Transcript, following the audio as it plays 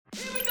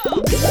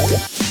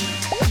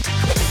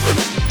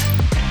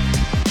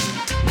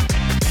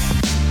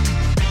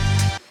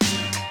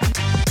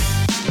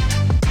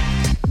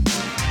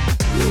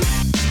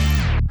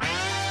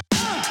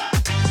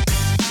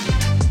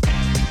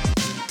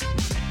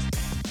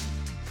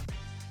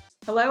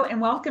Hello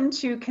and welcome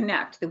to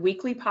Connect, the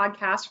weekly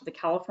podcast for the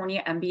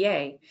California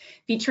MBA,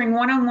 featuring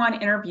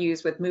one-on-one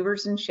interviews with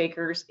movers and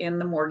shakers in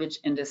the mortgage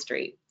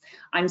industry.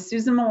 I'm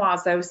Susan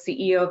Milazzo,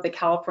 CEO of the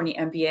California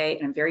MBA,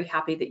 and I'm very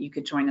happy that you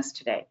could join us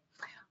today.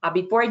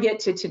 Before I get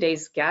to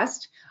today's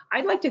guest,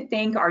 I'd like to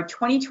thank our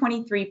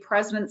 2023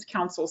 President's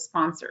Council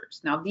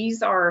sponsors. Now,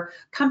 these are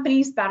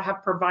companies that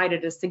have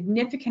provided a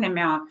significant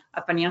amount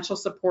of financial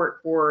support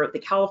for the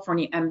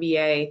California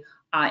MBA,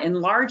 in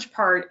large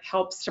part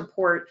help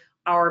support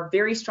our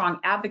very strong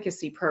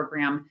advocacy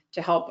program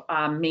to help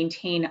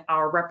maintain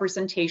our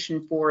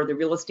representation for the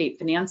real estate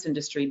finance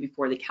industry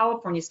before the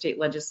California State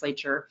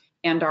Legislature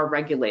and our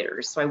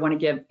regulators. So I want to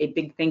give a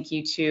big thank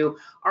you to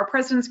our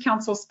President's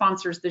Council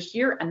sponsors this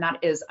year, and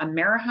that is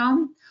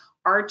AmeriHome,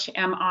 Arch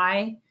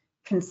MI,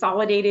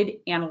 Consolidated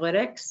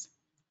Analytics,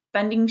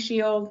 Funding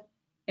Shield,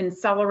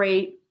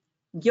 Accelerate,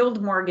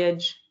 Guild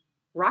Mortgage,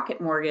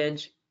 Rocket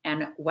Mortgage,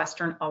 and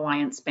Western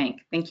Alliance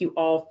Bank. Thank you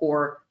all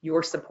for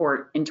your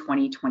support in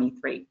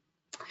 2023.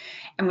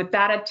 And with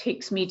that, it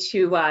takes me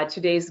to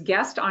today's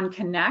guest on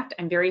Connect.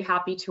 I'm very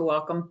happy to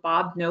welcome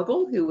Bob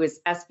Noble, who is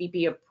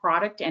SVP of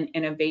Product and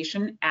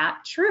Innovation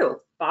at True.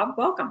 Bob,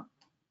 welcome.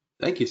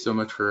 Thank you so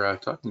much for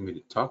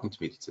talking to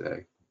me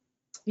today.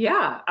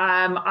 Yeah,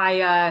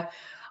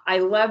 I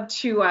love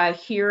to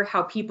hear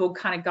how people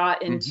kind of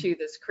got into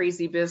this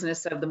crazy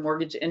business of the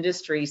mortgage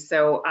industry.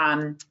 So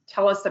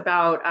tell us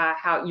about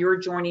how your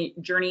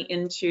journey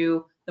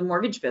into the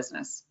mortgage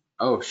business.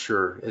 Oh,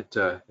 sure. It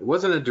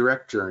wasn't a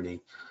direct journey.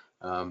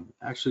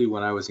 Actually,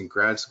 when I was in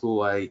grad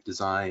school, I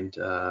designed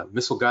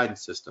missile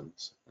guidance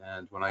systems.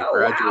 And when I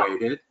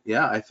graduated,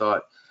 I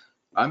thought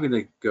I'm going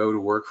to go to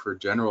work for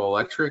General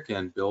Electric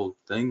and build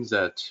things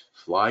that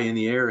fly in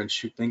the air and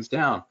shoot things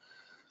down.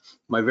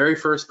 My very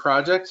first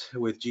project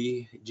with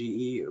GE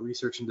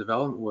Research and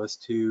Development was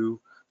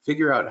to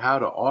figure out how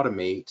to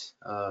automate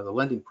the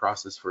lending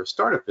process for a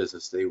startup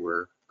business they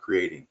were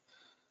creating.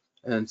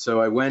 And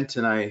so I went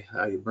and I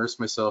immersed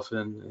myself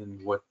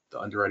in what the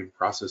underwriting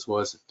process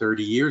was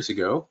 30 years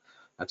ago.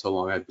 That's how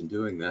long I've been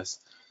doing this.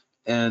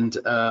 And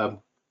I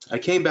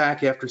came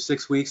back after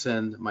 6 weeks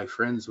and my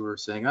friends were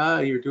saying,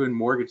 you're doing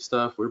mortgage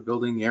stuff, we're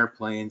building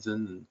airplanes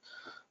and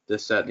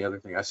this, that, and the other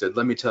thing. I said,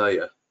 let me tell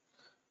you,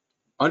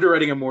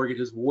 underwriting a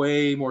mortgage is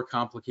way more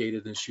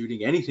complicated than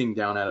shooting anything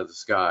down out of the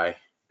sky.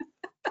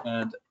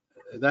 And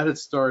that had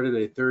started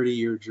a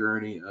 30-year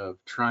journey of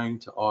trying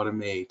to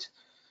automate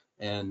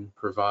and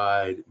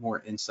provide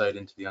more insight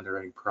into the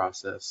underwriting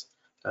process.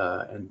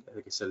 And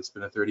like I said, it's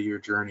been a 30-year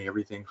journey,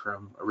 everything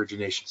from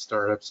origination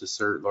startups to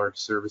large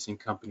servicing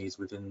companies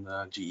within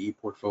the GE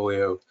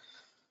portfolio.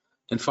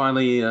 And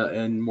finally,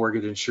 in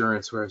mortgage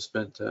insurance, where I've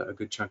spent a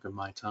good chunk of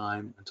my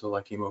time until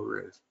I came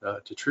over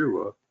to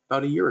True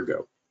about a year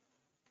ago.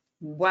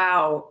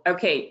 Wow.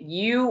 Okay.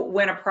 You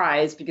win a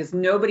prize because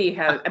nobody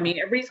has,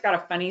 everybody's got a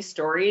funny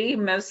story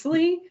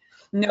mostly.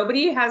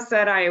 Nobody has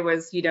said I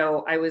was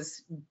into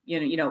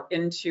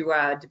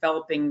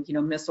developing,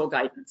 missile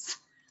guidance.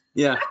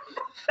 Yeah.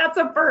 That's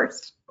a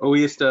first. Well,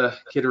 we used to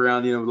kid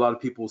around, a lot of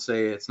people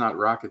say it's not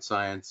rocket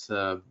science.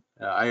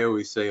 I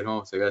always say at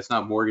home, it's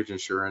not mortgage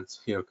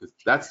insurance, because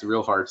that's the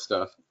real hard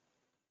stuff.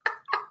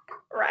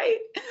 Right.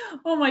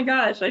 Oh my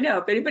gosh. I know.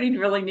 If anybody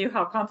really knew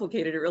how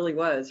complicated it really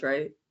was,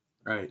 right?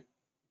 Right.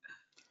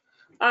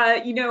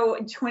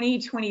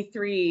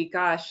 2023,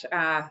 gosh,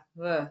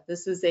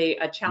 this is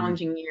a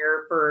challenging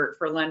year for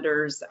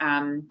lenders,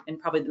 and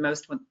probably the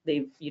most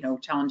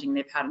challenging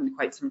they've had in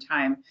quite some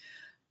time.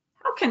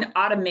 How can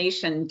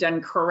automation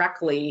done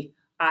correctly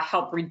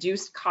help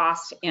reduce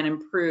costs and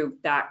improve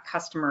that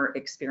customer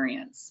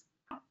experience?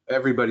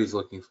 Everybody's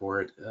looking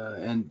for it.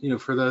 And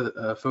for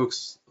the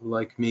folks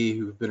like me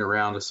who've been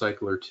around a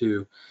cycle or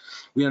two,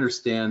 we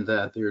understand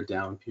that there are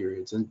down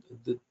periods. And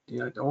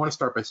I want to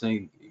start by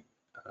saying,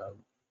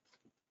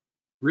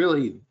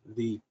 really,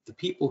 the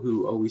people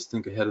who always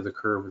think ahead of the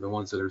curve are the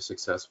ones that are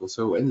successful.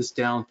 So in this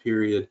down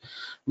period,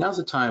 now's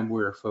the time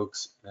where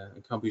folks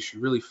and companies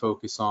should really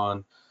focus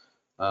on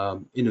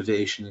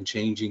innovation and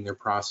changing their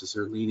process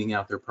or leaning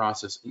out their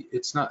process.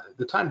 It's not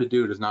the time to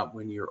do it is not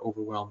when you're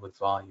overwhelmed with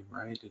volume,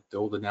 right? The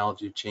old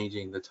analogy of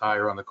changing the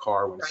tire on the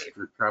car when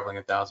you're traveling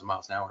 1,000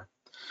 miles an hour.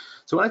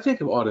 So when I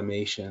think of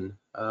automation,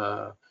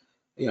 I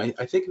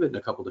think of it in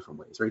a couple different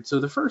ways, right?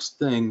 So the first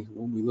thing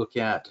when we look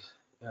at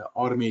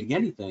automating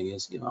anything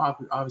is,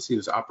 obviously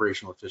there's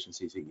operational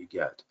efficiencies that you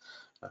get.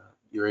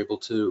 You're able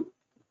to,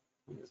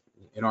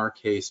 in our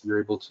case, you're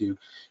able to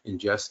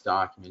ingest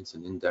documents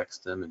and index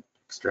them and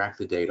extract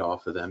the data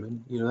off of them.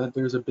 And that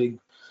there's a big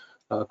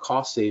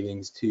cost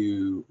savings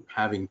to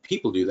having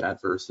people do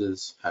that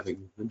versus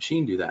having the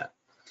machine do that.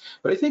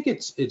 But I think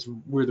it's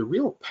where the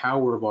real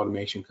power of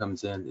automation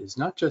comes in is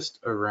not just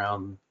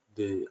around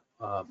the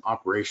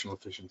operational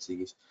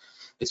efficiencies.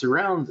 It's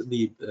around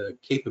the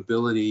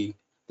capability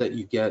that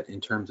you get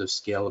in terms of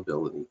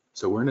scalability.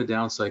 So we're in a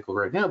down cycle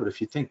right now, but if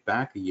you think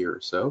back a year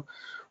or so,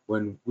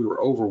 when we were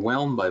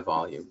overwhelmed by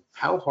volume,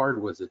 how hard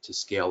was it to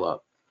scale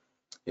up?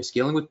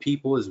 Scaling with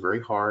people is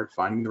very hard,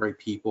 finding the right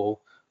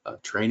people,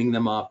 training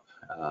them up.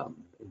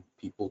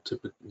 People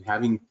typically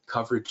having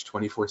coverage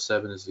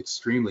 24/7 is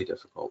extremely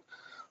difficult.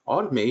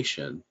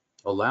 Automation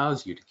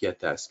allows you to get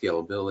that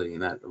scalability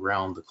and that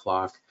around the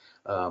clock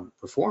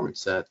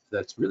performance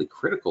that's really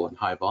critical in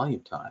high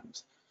volume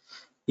times.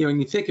 When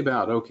you think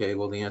about, okay,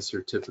 well, the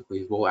answer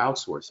typically is we'll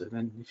outsource it.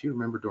 And if you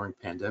remember during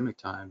pandemic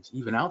times,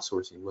 even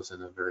outsourcing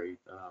wasn't a very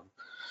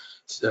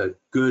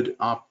good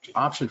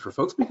option for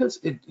folks because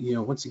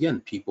once again,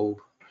 people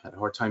had a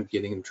hard time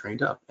getting them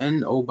trained up.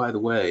 And oh, by the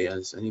way,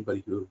 as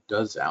anybody who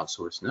does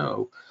outsource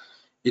know,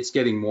 it's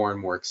getting more and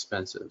more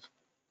expensive.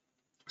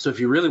 So if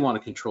you really want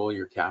to control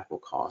your capital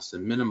costs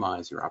and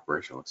minimize your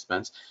operational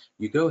expense,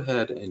 you go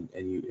ahead and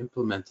you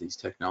implement these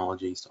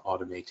technologies to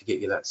automate to get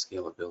you that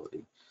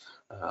scalability.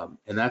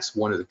 And that's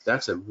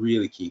that's a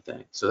really key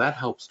thing. So that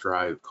helps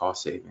drive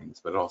cost savings,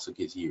 but it also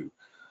gives you,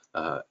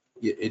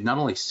 it not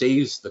only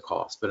saves the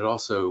cost, but it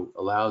also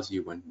allows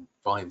you when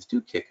volumes do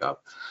kick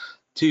up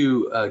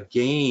to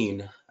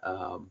gain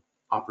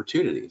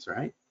opportunities,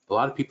 right? A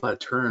lot of people had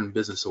to turn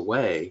business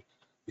away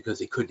because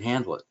they couldn't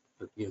handle it.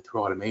 But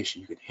through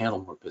automation, you can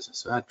handle more business.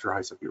 So that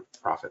drives up your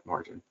profit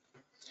margin.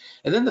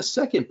 And then the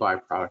second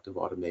byproduct of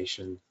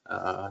automation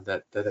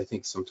that I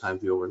think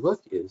sometimes we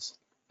overlook is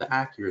the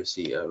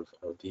accuracy of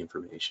the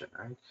information,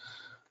 right?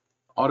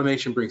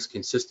 Automation brings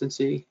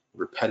consistency,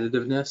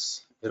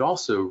 repetitiveness. It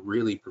also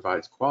really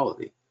provides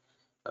quality.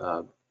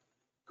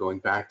 Going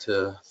back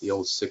to the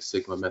old Six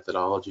Sigma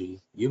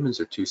methodology, humans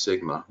are 2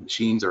 Sigma,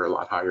 machines are a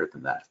lot higher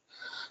than that.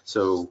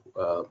 So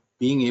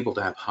being able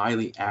to have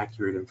highly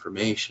accurate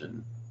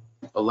information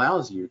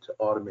allows you to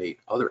automate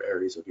other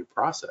areas of your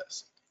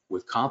process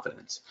with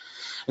confidence.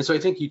 And so I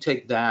think you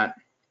take that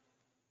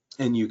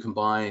and you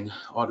combine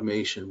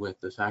automation with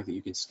the fact that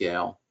you can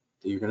scale,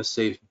 that you're going to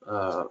save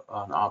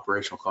on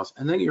operational costs,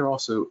 and then you're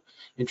also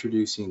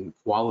introducing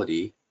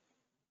quality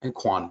and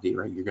quantity,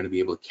 right? You're going to be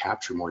able to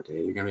capture more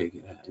data. You're going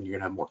to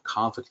have more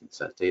confidence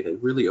that data.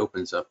 It really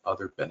opens up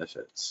other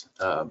benefits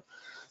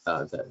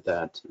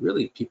that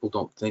really people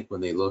don't think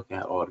when they look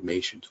at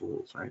automation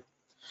tools, right?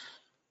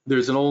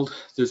 There's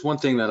one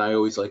thing that I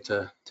always like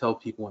to tell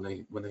people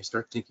when they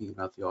start thinking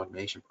about the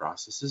automation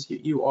process is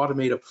you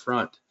automate up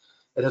front.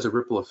 It has a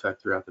ripple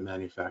effect throughout the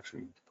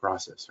manufacturing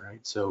process, right?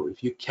 So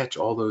if you catch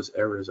all those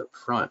errors up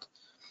front,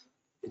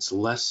 it's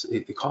less,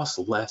 it costs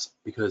less,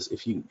 because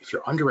if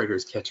your underwriter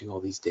is catching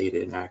all these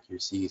data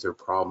inaccuracies or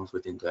problems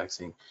with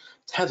indexing,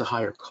 it has a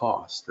higher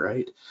cost,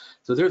 right?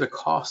 So there's a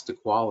cost to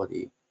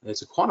quality.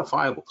 It's a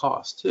quantifiable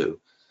cost too.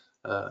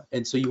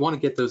 And so you want to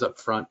get those up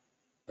front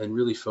and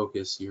really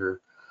focus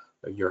your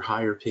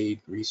higher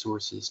paid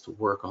resources to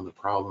work on the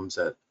problems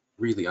that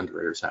really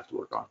underwriters have to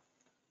work on.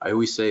 I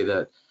always say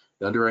that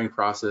the underwriting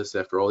process,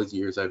 after all these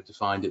years, I've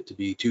defined it to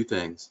be 2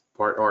 things: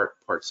 part art,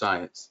 part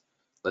science.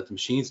 Let the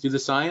machines do the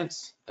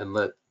science, and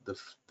let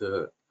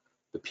the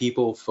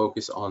people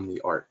focus on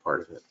the art part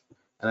of it.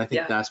 And I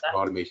think that's what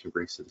automation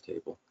brings to the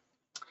table.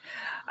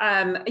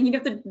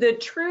 The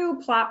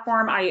True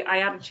platform, I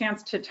had a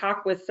chance to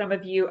talk with some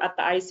of you at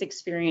the ICE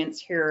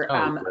experience here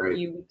a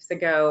few weeks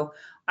ago.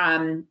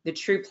 The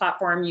True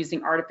platform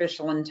using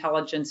artificial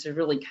intelligence is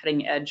really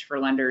cutting edge for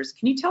lenders.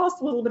 Can you tell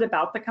us a little bit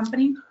about the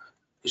company?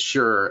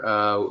 Sure.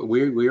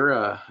 We're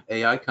a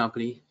AI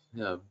company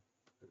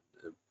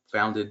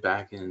founded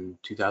back in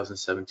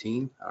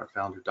 2017. Our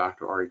founder,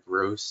 Dr. Ari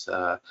Gross,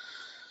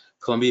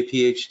 Columbia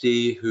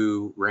PhD,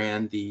 who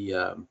ran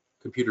the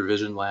computer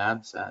vision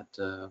labs at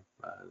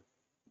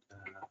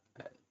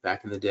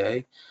back in the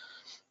day.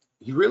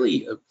 He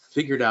really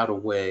figured out a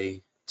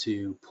way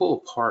to pull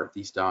apart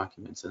these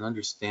documents and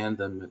understand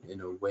them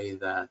in a way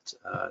that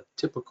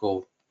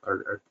typical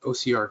or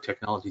OCR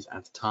technologies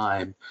at the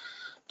time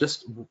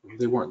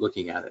they weren't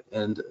looking at it.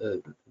 And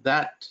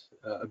that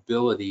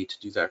ability to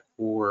do that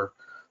core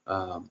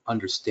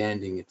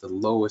understanding at the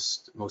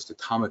lowest, most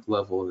atomic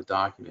level of the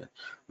document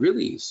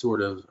really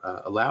sort of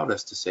allowed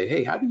us to say,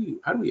 hey, how do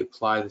we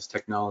apply this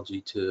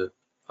technology to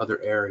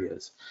other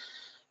areas?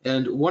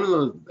 And one of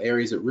the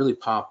areas that really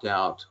popped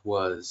out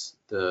was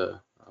the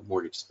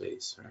mortgage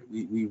space. Right?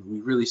 We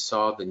really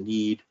saw the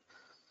need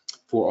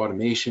for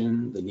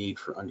automation, the need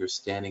for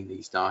understanding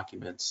these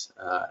documents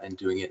and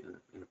doing it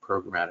in a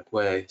programmatic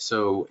way.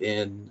 So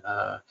in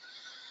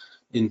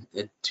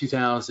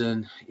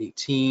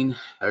 2018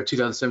 or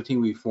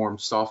 2017, we formed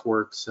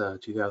Softworks.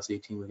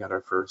 2018, we got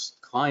our first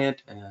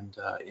client, and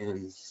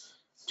in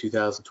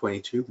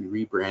 2022, we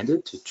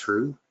rebranded to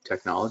True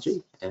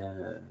Technology.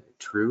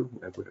 True,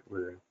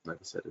 we're, like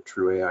I said, a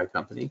true AI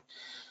company,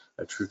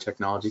 a true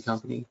technology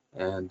company,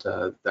 and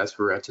that's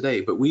where we're at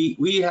today. But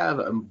we have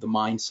the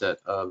mindset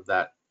of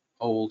that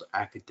old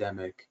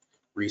academic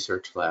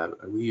research lab.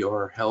 We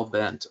are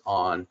hell-bent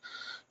on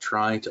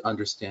trying to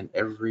understand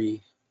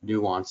every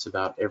nuance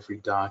about every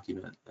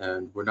document,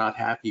 and we're not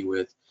happy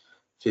with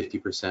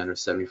 50% or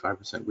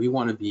 75%. We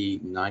want to be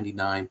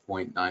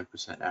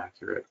 99.9%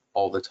 accurate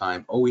all the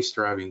time, always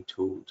striving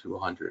to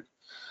 100.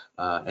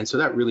 And so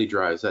that really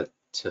drives that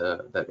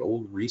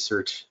old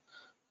research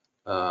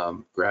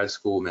grad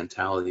school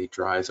mentality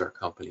drives our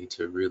company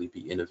to really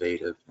be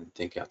innovative and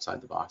think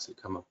outside the box and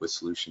come up with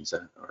solutions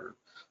that are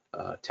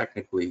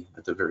technically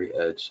at the very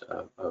edge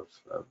of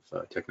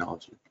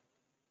technology.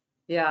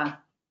 Yeah.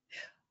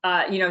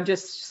 You know,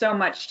 just so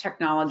much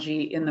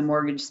technology in the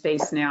mortgage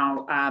space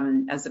now,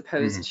 as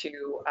opposed to,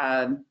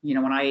 you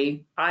know,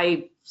 when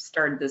I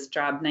started this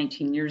job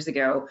 19 years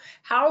ago.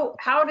 How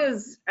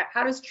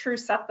does True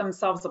set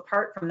themselves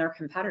apart from their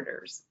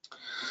competitors?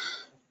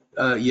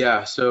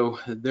 Yeah, so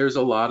there's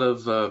a lot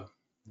of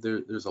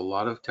there's a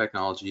lot of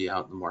technology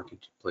out in the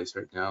marketplace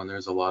right now, and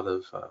there's a lot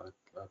of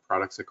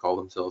products that call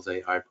themselves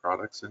AI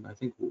products, and I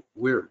think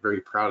we're very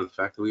proud of the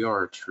fact that we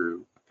are a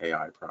true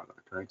AI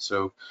product, right?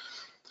 So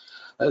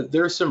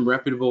there are some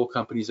reputable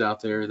companies out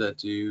there that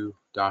do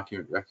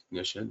document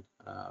recognition,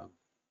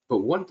 but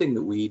one thing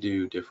that we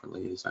do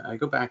differently is I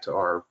go back to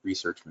our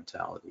research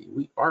mentality.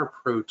 Our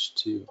approach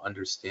to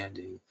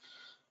understanding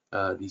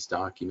these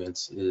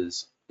documents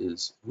is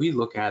we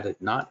look at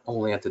it not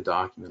only at the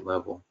document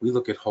level, we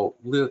look at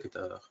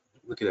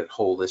it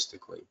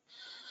holistically.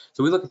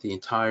 So we look at the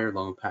entire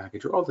loan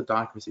package or all the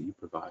documents that you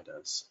provide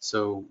us.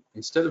 So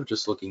instead of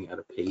just looking at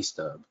a pay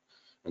stub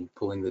and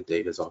pulling the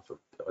data off of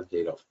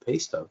pay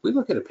stub, we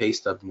look at a pay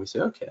stub and we say,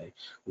 okay,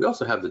 we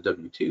also have the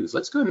W-2s.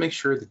 Let's go and make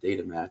sure the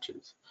data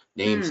matches,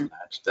 names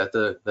match, that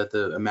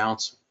the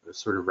amounts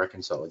sort of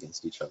reconcile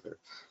against each other,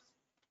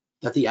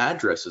 that the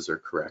addresses are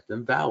correct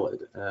and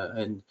valid,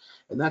 and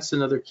that's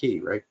another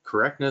key, right?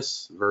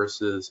 Correctness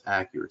versus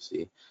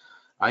accuracy.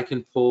 I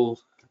can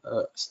pull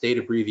a state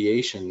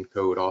abbreviation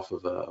code off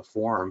of a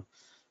form.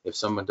 If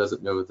someone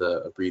doesn't know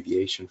the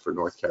abbreviation for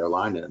North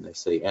Carolina and they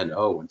say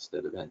NO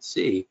instead of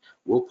NC,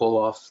 we'll pull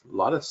off, a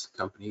lot of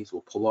companies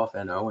will pull off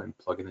NO and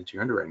plug it into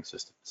your underwriting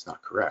system. It's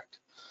not correct.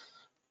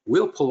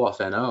 We'll pull off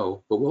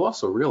NO, but we'll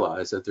also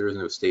realize that there is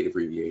no state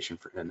abbreviation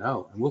for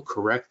NO, and we'll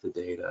correct the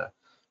data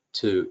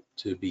to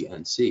be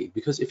NC,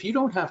 because if you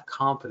don't have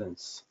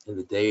confidence in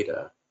the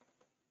data,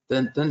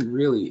 then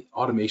really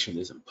automation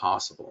isn't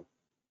possible.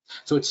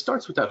 So it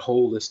starts with that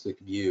holistic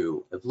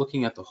view of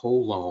looking at the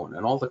whole loan,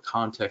 and all the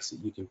context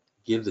that you can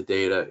give the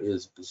data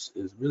is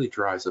really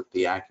drives up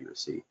the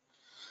accuracy.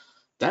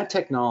 That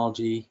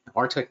technology,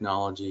 our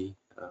technology,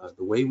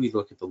 the way we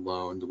look at the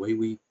loan, the way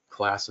we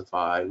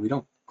classify, we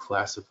don't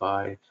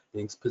classify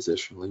things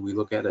positionally. We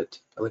look at it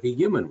like a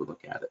human would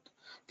look at it,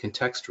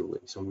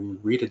 contextually. So when we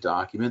read a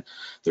document,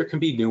 there can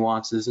be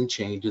nuances and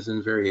changes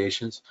and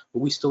variations, but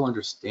we still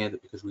understand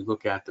it because we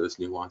look at those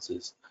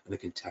nuances in a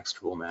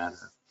contextual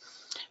manner.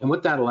 And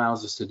what that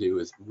allows us to do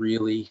is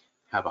really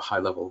have a high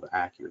level of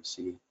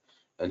accuracy,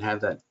 and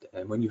have that.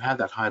 And when you have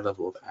that high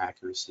level of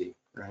accuracy,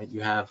 right,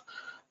 you have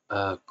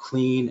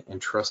clean and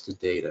trusted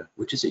data,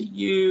 which is a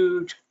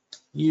huge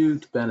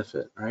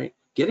benefit, right?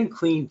 Getting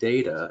clean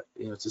data,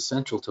 you know, it's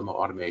essential to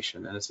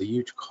automation, and it's a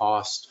huge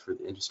cost for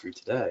the industry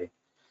today.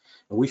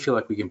 And we feel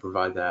like we can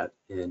provide that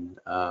in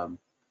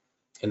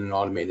an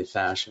automated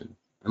fashion.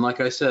 And like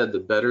I said, the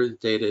better the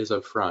data is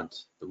up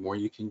front, the more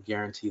you can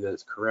guarantee that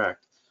it's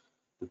correct,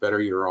 the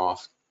better you're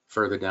off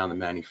further down the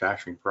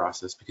manufacturing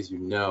process, because you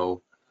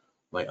know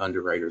my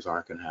underwriters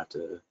aren't going to have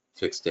to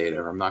fix data,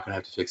 or I'm not going to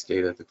have to fix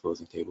data at the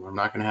closing table, or I'm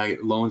not going to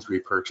get loans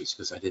repurchased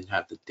because I didn't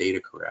have the data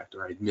correct,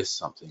 or I missed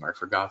something, or I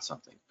forgot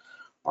something.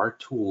 Our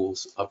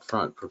tools up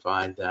front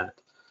provide that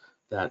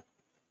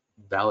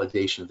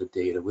validation of the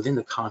data within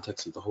the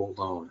context of the whole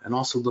loan, and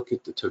also look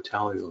at the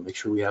totality of the loan, make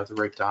sure we have the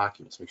right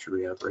documents, make sure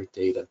we have the right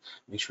data,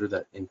 make sure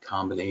that in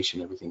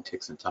combination everything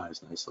ticks and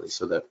ties nicely,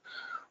 so that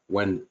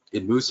when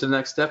it moves to the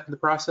next step in the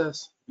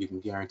process, you can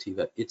guarantee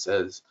that it's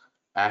as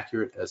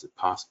accurate as it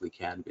possibly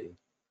can be.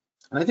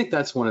 And I think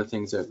that's one of the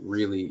things that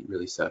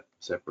really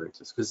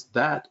separates us, because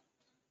that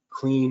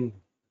clean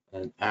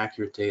and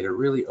accurate data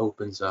really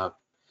opens up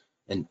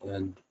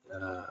and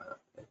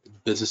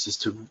businesses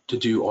to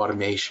do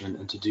automation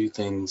and to do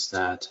things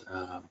that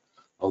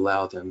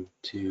allow them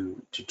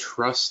to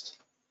trust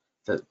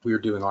that we're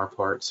doing our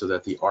part, so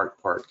that the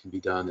art part can be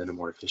done in a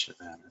more efficient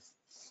manner.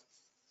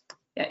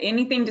 Yeah,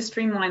 anything to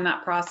streamline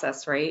that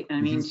process, right?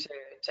 I mean,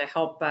 to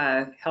help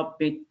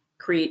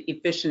create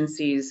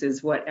efficiencies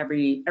is what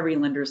every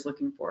lender is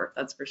looking for.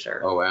 That's for sure.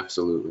 Oh,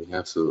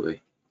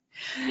 absolutely.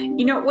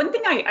 You know, one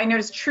thing I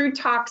noticed, True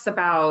talks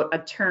about a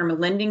term,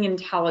 lending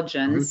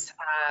intelligence,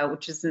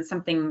 which isn't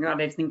something that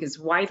I think is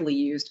widely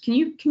used. Can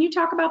you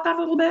talk about that a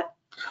little bit?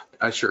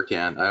 I sure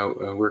can.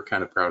 We're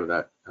kind of proud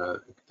of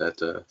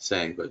that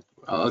saying, but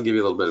I'll give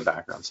you a little bit of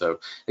background. So,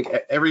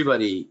 like,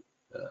 everybody,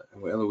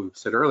 well, we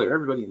said earlier,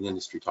 everybody in the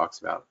industry talks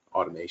about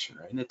automation,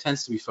 right? And it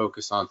tends to be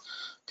focused on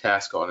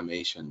task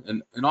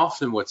automation. And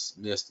often what's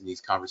missed in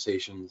these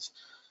conversations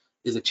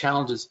is the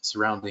challenges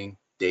surrounding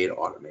data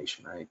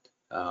automation, right?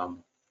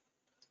 An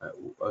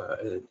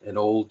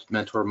old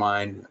mentor of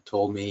mine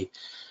told me,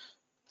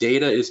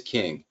 data is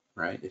king.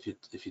 right? If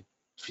you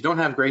don't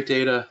have great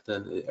data,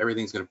 then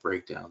everything's going to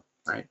break down,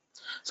 right?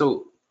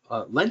 So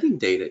lending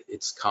data,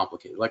 it's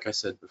complicated. Like I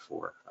said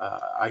before,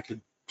 I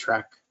could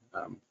track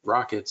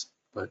rockets,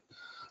 but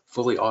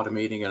fully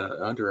automating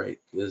an underwrite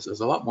is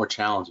a lot more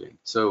challenging.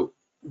 So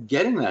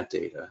getting that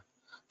data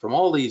from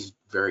all these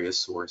various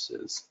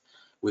sources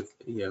with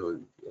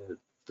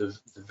the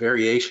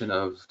variation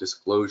of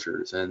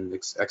disclosures and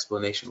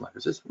explanation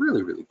letters is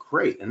really, really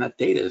great. And that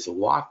data is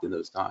locked in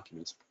those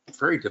documents. It's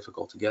very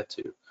difficult to get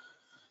to.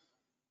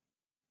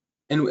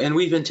 And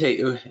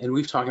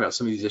we've talked about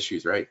some of these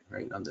issues, right,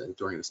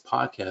 during this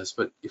podcast.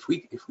 But if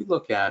we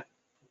look at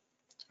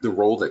the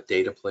role that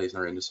data plays in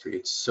our industry,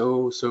 it's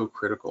so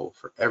critical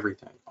for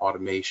everything: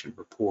 automation,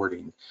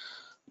 reporting,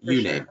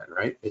 you name it,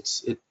 right?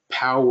 It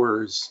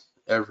powers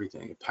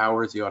everything. It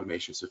powers the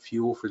automation. It's a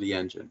fuel for the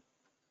engine.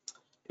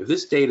 If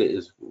this data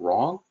is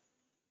wrong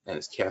and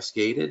it's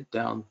cascaded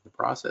down the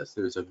process,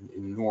 there's an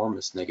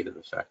enormous negative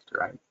effect,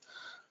 right?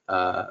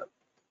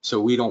 So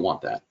we don't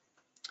want that.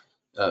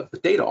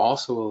 But data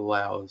also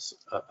allows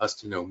us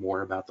to know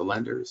more about the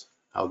lenders,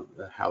 how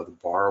the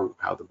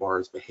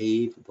borrowers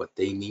behave, what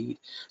they need.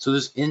 So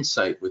there's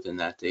insight within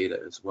that data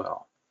as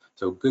well.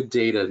 So good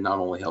data not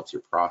only helps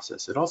your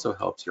process, it also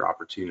helps your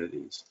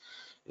opportunities.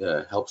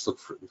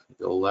 It'll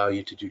allow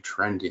you to do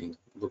trending,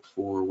 look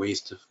for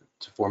ways to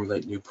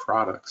formulate new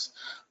products,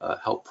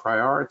 help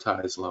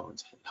prioritize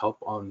loans, help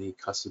on the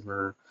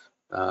customer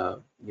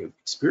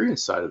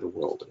experience side of the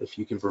world. If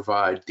you can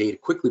provide data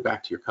quickly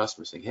back to your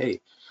customer saying,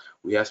 hey,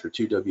 we asked for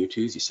 2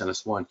 W-2s, you sent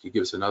us 1, can you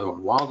give us another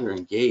one? While they're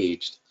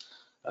engaged,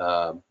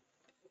 I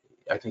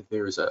think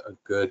there's a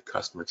good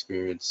customer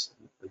experience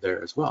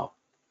there as well.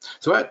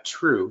 So at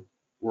True,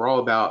 we're all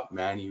about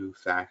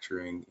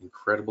manufacturing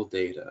incredible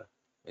data,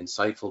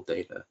 insightful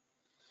data,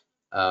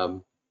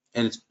 and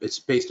it's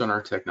based on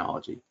our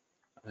technology.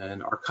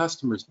 And our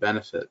customers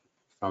benefit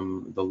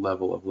from the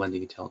level of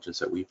lending intelligence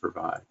that we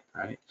provide,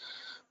 right?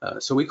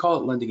 So we call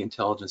it lending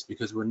intelligence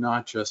because we're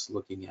not just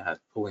looking at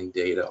pulling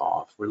data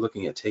off. We're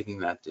looking at taking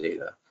that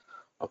data,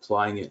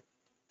 applying it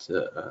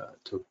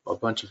to a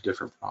bunch of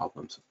different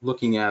problems,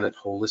 looking at it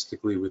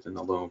holistically within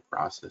the loan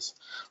process,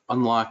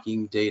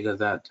 unlocking data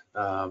that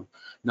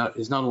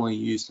is not only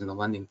used in the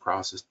lending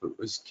process, but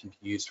can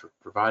be used for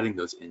providing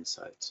those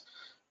insights.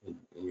 And,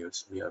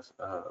 so we have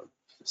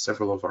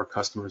several of our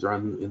customers are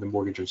in the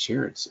mortgage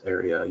insurance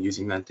area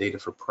using that data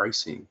for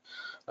pricing,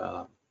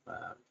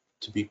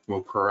 to be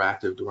more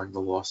proactive during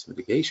the loss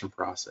mitigation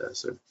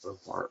process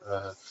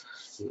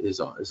is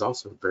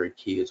also very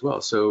key as well.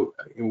 So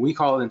we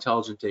call it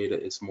intelligent data.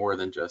 It's more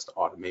than just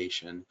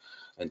automation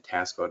and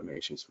task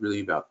automation. It's really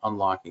about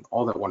unlocking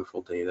all that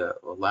wonderful data,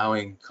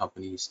 allowing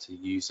companies to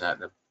use that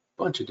in a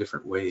bunch of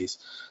different ways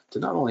to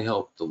not only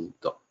help the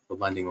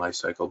lending life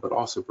cycle, but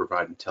also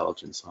provide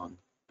intelligence on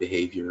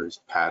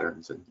behaviors,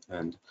 patterns,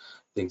 and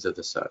things of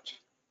the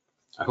such.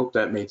 I hope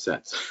that made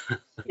sense.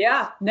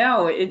 Yeah,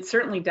 no, it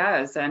certainly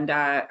does. And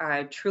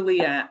truly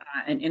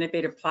an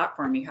innovative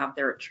platform you have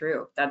there at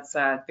True. That's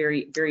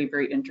very, very,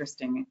 very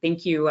interesting.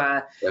 Thank you.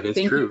 That is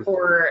thank true. you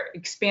for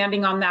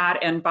expanding on that.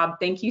 And Bob,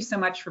 thank you so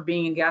much for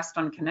being a guest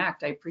on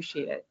Connect. I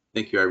appreciate it.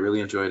 Thank you. I really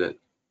enjoyed it.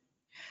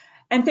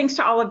 And thanks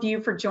to all of you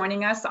for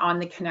joining us on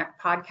the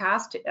Connect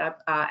podcast. To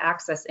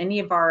access any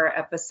of our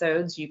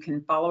episodes, you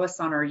can follow us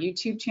on our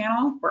YouTube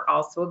channel. We're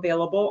also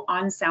available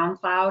on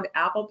SoundCloud,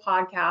 Apple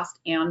Podcast,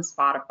 and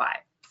Spotify.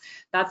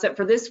 That's it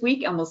for this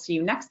week, and we'll see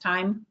you next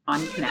time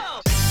on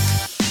Connect.